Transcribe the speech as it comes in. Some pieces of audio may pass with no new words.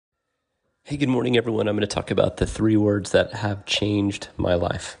Hey, good morning, everyone. I'm going to talk about the 3 words that have changed my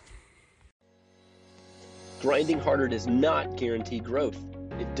life. Grinding harder does not guarantee growth.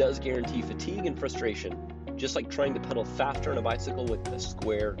 It does guarantee fatigue and frustration, just like trying to pedal faster on a bicycle with a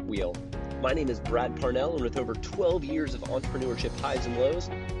square wheel. My name is Brad Parnell, and with over 12 years of entrepreneurship highs and lows,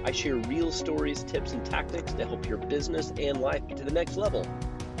 I share real stories, tips, and tactics to help your business and life get to the next level.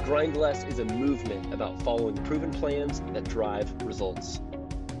 Grind Less is a movement about following proven plans that drive results.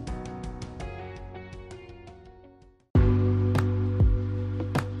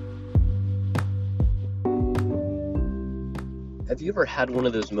 Have you ever had one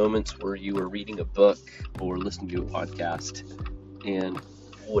of those moments where you were reading a book or listening to a podcast, and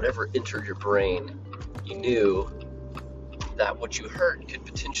whatever entered your brain, you knew that what you heard could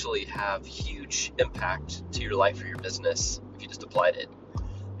potentially have huge impact to your life or your business if you just applied it?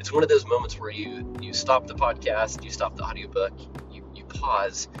 It's one of those moments where you stop the podcast, you stop the audiobook, you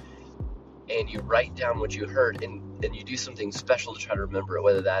pause, and you write down what you heard, and you do something special to try to remember it,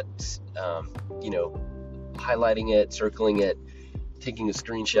 whether that's highlighting it, circling it, taking a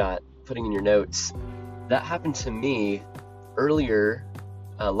screenshot, putting in your notes. That happened to me earlier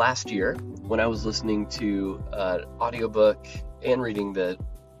last year when I was listening to an audiobook and reading the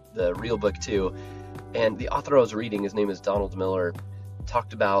real book too. And the author I was reading, his name is Donald Miller,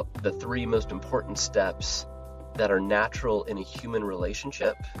 talked about the 3 most important steps that are natural in a human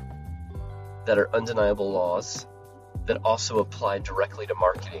relationship, that are undeniable laws, that also apply directly to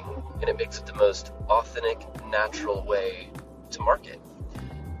marketing, and it makes it the most authentic, natural way to market.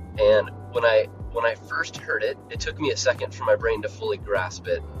 And when I first heard it, it took me a second for my brain to fully grasp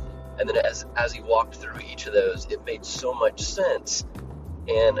it. And then as he walked through each of those, it made so much sense.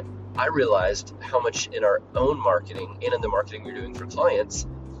 And I realized how much in our own marketing and in the marketing we're doing for clients,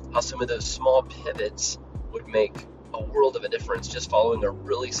 how some of those small pivots would make a world of a difference just following a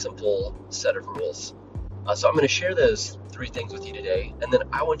really simple set of rules. So I'm going to share those 3 things with you today, and then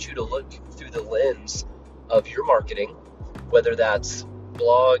I want you to look through the lens of your marketing, whether that's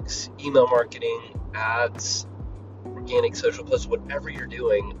blogs, email marketing, ads, organic social posts, whatever you're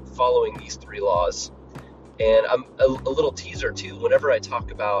doing, following these 3 laws. And I'm a little teaser too. Whenever I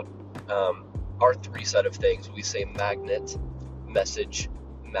talk about our 3 set of things, we say magnet, message,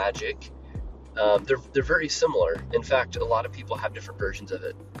 magic. They're very similar. In fact, a lot of people have different versions of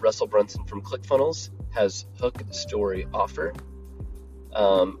it. Russell Brunson from ClickFunnels has hook, story, offer.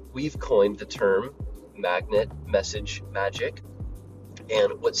 We've coined the term magnet, message, magic.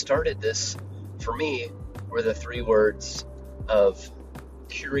 And what started this for me were the 3 words of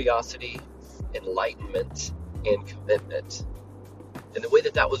curiosity, enlightenment, and commitment. And the way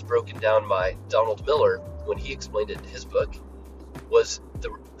that was broken down by Donald Miller when he explained it in his book was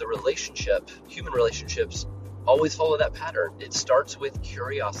the relationship, human relationships always follow that pattern. It starts with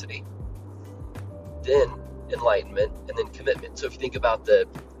curiosity, then enlightenment, and then commitment. So if you think about the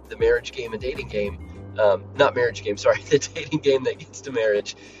marriage game and dating game, the dating game that gets to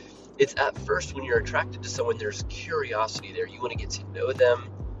marriage, it's at first when you're attracted to someone, there's curiosity there. You want to get to know them,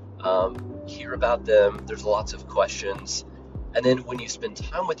 hear about them. There's lots of questions. And then when you spend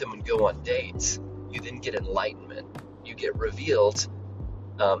time with them and go on dates, you then get enlightenment. You get revealed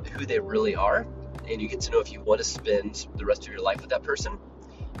who they really are, and you get to know if you want to spend the rest of your life with that person.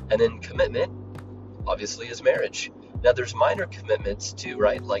 And then commitment, obviously, is marriage. Now, there's minor commitments too,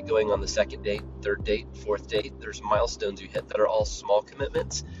 right? Like going on the 2nd date, 3rd date, 4th date. There's milestones you hit that are all small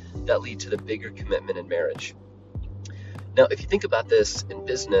commitments that lead to the bigger commitment in marriage. Now, if you think about this in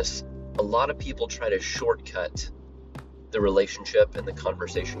business, a lot of people try to shortcut the relationship and the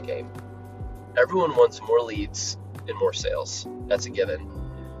conversation game. Everyone wants more leads and more sales. That's a given.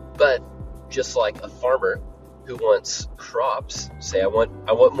 But just like a farmer who wants crops, say I want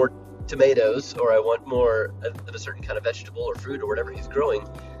more tomatoes, or I want more of a certain kind of vegetable or fruit or whatever he's growing,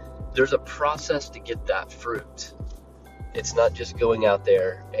 there's a process to get that fruit. It's not just going out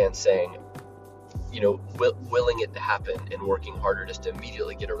there and saying, willing it to happen and working harder just to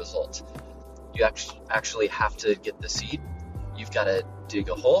immediately get a result. You actually have to get the seed. You've got to dig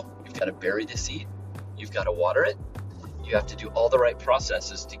a hole. You've got to bury the seed. You've got to water it. You have to do all the right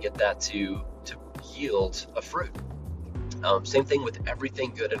processes to get that to yield a fruit. Same thing with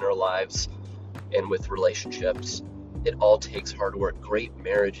everything good in our lives and with relationships. It all takes hard work. Great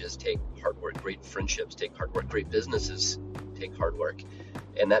marriages take hard work. Great friendships take hard work. Great businesses take hard work.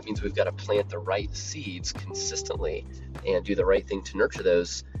 And that means we've got to plant the right seeds consistently and do the right thing to nurture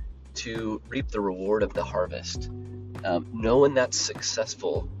those to reap the reward of the harvest. No one that's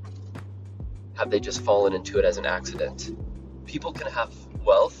successful have they just fallen into it as an accident. People can have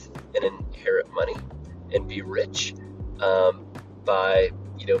wealth and inherit money and be rich by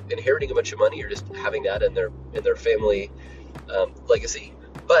inheriting a bunch of money or just having that in their family legacy.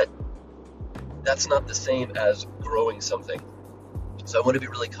 But that's not the same as growing something. So I want to be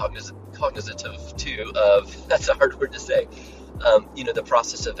really cognizant too of, that's a hard word to say, the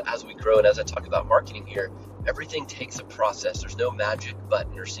process of as we grow. And as I talk about marketing here, everything takes a process. There's no magic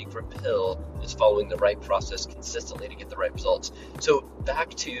button or secret pill. It's following the right process consistently to get the right results. So back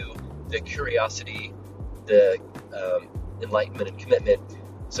to the curiosity, the enlightenment and commitment.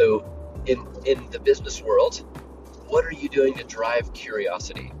 So in the business world, what are you doing to drive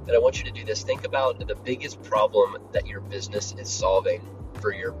curiosity? And I want you to do this. Think about the biggest problem that your business is solving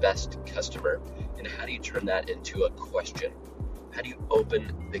for your best customer, and how do you turn that into a question? How do you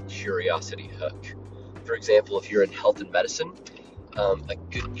open the curiosity hook? For example, if you're in health and medicine, a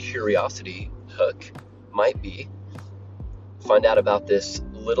good curiosity hook might be find out about this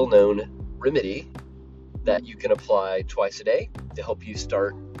little known remedy that you can apply twice a day to help you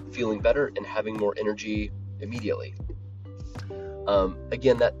start feeling better and having more energy immediately.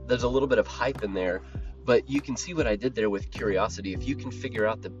 Again, there's a little bit of hype in there, but you can see what I did there with curiosity. If you can figure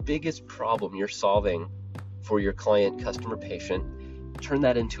out the biggest problem you're solving for your client, customer, patient, turn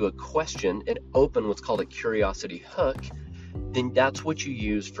that into a question and open what's called a curiosity hook, then that's what you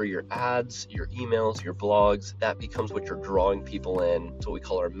use for your ads, your emails, your blogs. That becomes what you're drawing people in. It's what we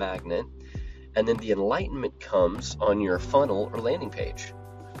call our magnet. And then the enlightenment comes on your funnel or landing page.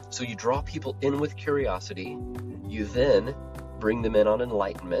 So you draw people in with curiosity. You then bring them in on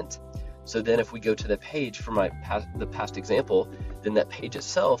enlightenment. So then if we go to the page for the past example, then that page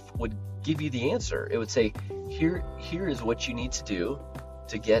itself would give you the answer. It would say, here is what you need to do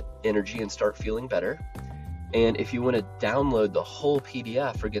to get energy and start feeling better. And if you want to download the whole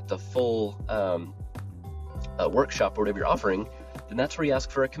PDF or get the full workshop or whatever you're offering, then that's where you ask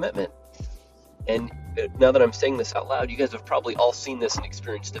for a commitment. And now that I'm saying this out loud, you guys have probably all seen this and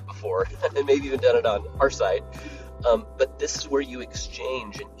experienced it before, and maybe even done it on our side. But this is where you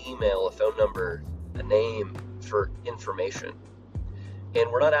exchange an email, a phone number, a name for information. And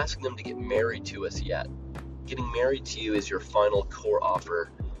we're not asking them to get married to us yet. Getting married to you is your final core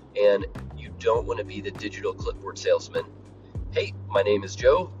offer, and you don't want to be the digital clipboard salesman. Hey, my name is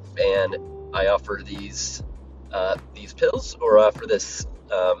Joe, and I offer these pills, or offer this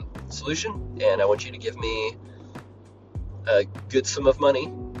solution, and I want you to give me a good sum of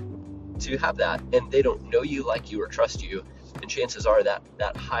money to have that. And they don't know you, like you, or trust you, and chances are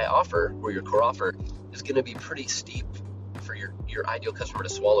that high offer, or your core offer, is going to be pretty steep for your ideal customer to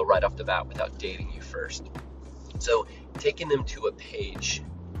swallow right off the bat without dating you first. So taking them to a page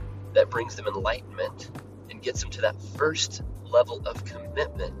that brings them enlightenment and gets them to that first level of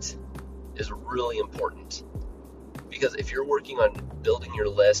commitment is really important. Because if you're working on building your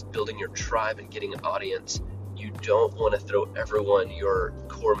list, building your tribe, and getting an audience, you don't want to throw everyone your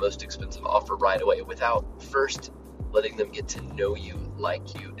core most expensive offer right away without first letting them get to know you,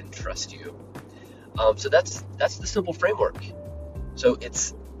 like you, and trust you. So that's the simple framework. So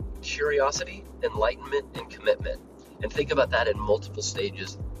it's curiosity, enlightenment, and commitment. And think about that in multiple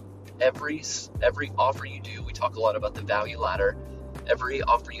stages. Every offer you do, we talk a lot about the value ladder. Every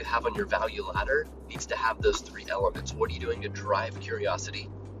offer you have on your value ladder needs to have those three elements. What are you doing to drive curiosity,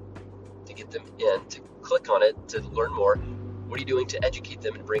 to get them in, to click on it, to learn more? What are you doing to educate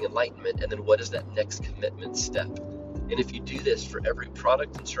them and bring enlightenment? And then what is that next commitment step? And if you do this for every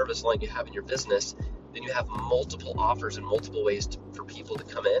product and service line you have in your business, then you have multiple offers and multiple ways for people to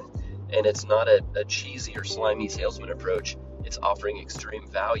come in. And it's not a cheesy or slimy salesman approach. It's offering extreme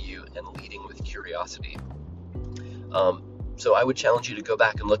value and leading with curiosity. So I would challenge you to go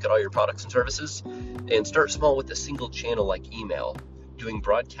back and look at all your products and services and start small with a single channel like email. Doing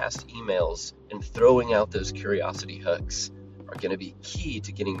broadcast emails and throwing out those curiosity hooks are going to be key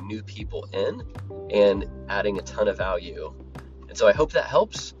to getting new people in and adding a ton of value. And so I hope that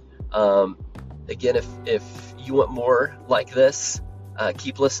helps. Again, if you want more like this,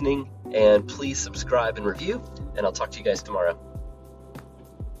 keep listening, and please subscribe and review, and I'll talk to you guys tomorrow.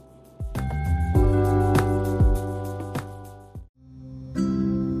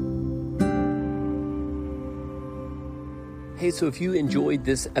 Hey, so if you enjoyed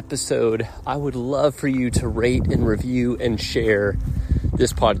this episode, I would love for you to rate and review and share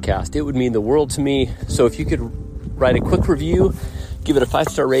this podcast. It would mean the world to me. So if you could write a quick review, give it a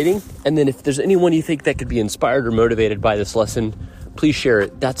 5-star rating, and then if there's anyone you think that could be inspired or motivated by this lesson, please share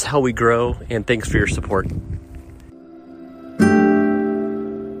it. That's how we grow, and thanks for your support.